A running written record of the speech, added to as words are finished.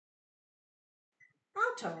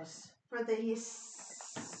altos for the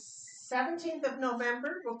 17th of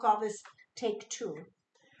November. We'll call this take 2.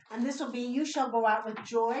 And this will be You Shall Go Out with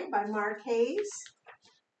Joy by Mark Hayes.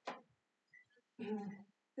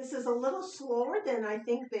 This is a little slower than I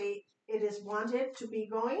think it is wanted to be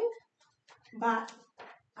going, but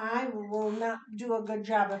I will not do a good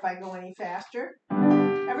job if I go any faster.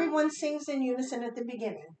 Everyone sings in unison at the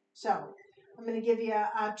beginning. So I'm going to give you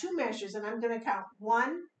 2 measures, and I'm going to count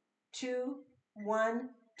 1, 2, 1,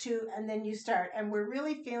 2, and then you start. And we're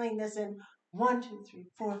really feeling this in 1, 2, 3,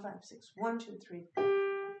 4, 5, 6. 1, 2, 3.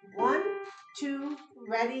 1, 2,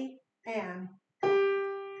 ready, and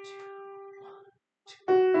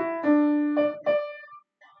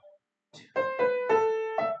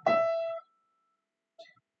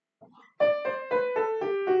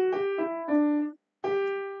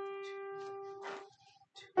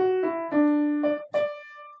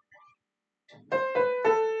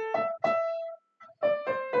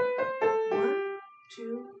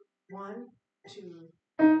 2, 1,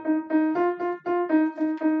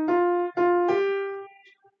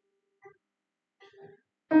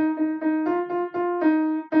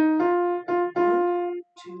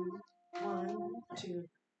 2.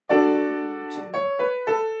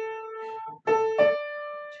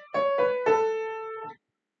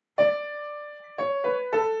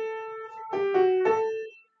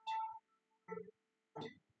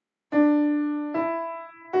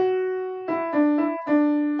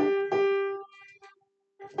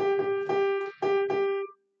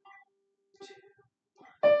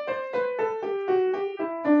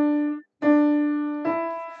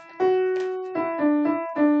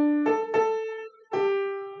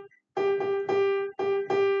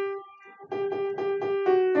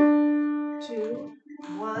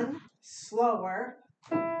 Slower.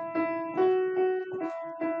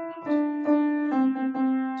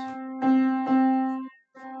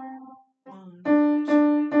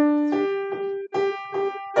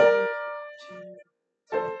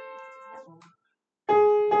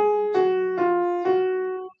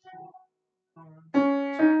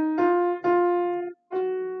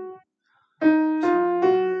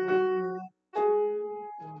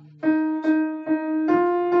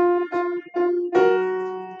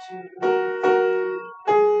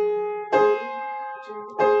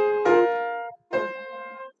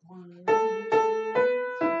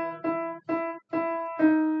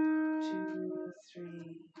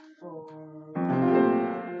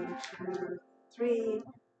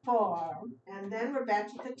 And then we're back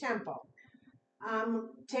to the tempo.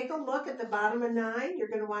 Take a look at the bottom of 9. You're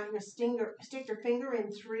going to want your stick your finger in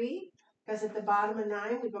 3, because at the bottom of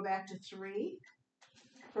 9 we go back to 3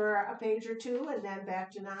 for a page or 2, and then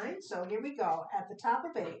back to 9. So here we go at the top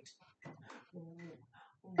of 8.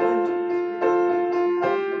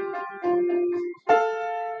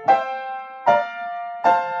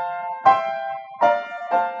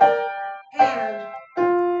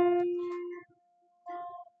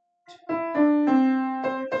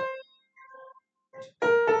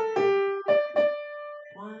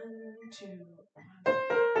 1, 2,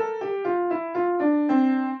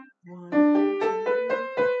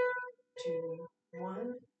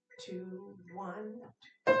 1, 2, 1,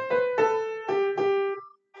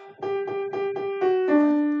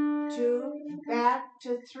 2, back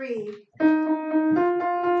to 3.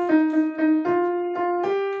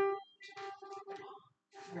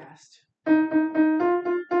 Rest.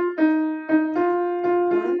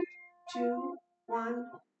 1, 2, 1,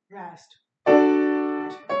 rest.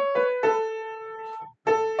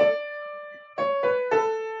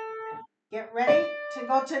 Get ready to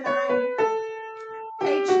go to 9.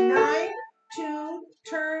 Page 9, 2,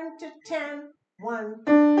 turn to 10, 1,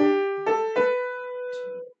 2,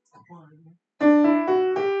 1, 2, 1.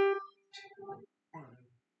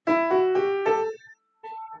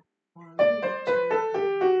 1, 2,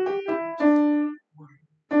 1.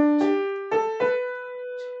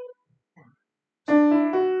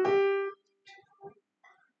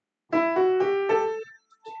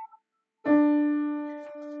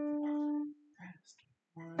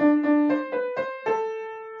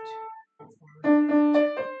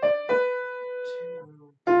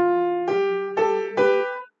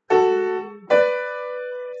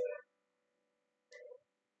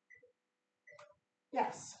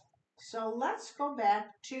 Yes. So let's go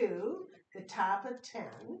back to the top of 10.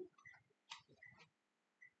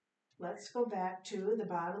 Let's go back to the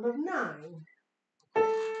bottom of 9.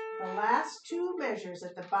 The last 2 measures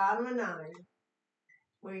at the bottom of 9.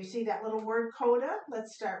 Where you see that little word coda,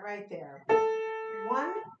 let's start right there.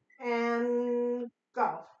 1 and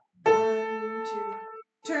go. 1, 2,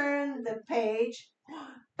 turn the page. 1,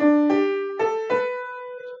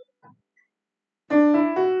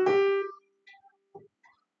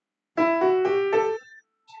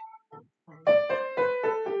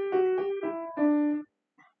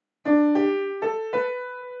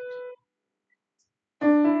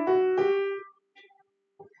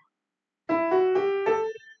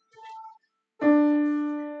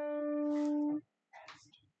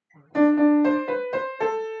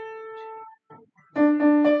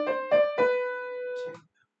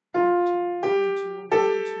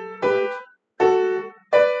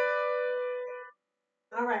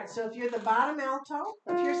 right, so if you're the bottom alto,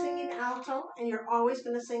 if you're singing alto and you're always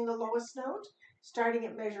going to sing the lowest note, starting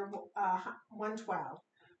at measure 112.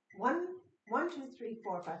 1, 1, 2, 3,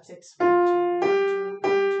 4, 5, 6. 1, 2, 1,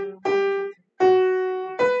 2, 1, 2,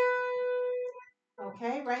 1, 2.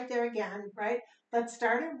 Okay, right there again, right? Let's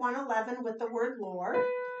start at 111 with the word Lord.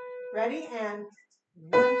 Ready? And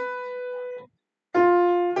 1, 2.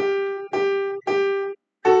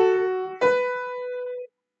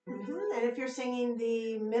 And if you're singing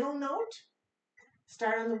the middle note,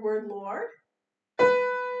 start on the word Lord.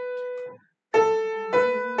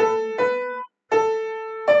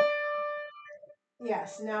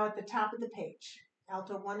 Yes, now at the top of the page,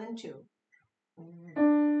 alto 1 and 2.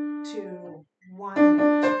 2, 1,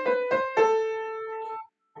 2.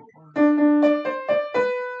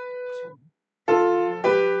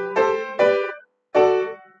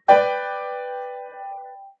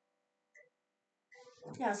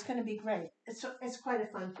 Yeah, it's going to be great. It's quite a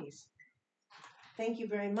fun piece. Thank you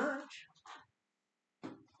very much.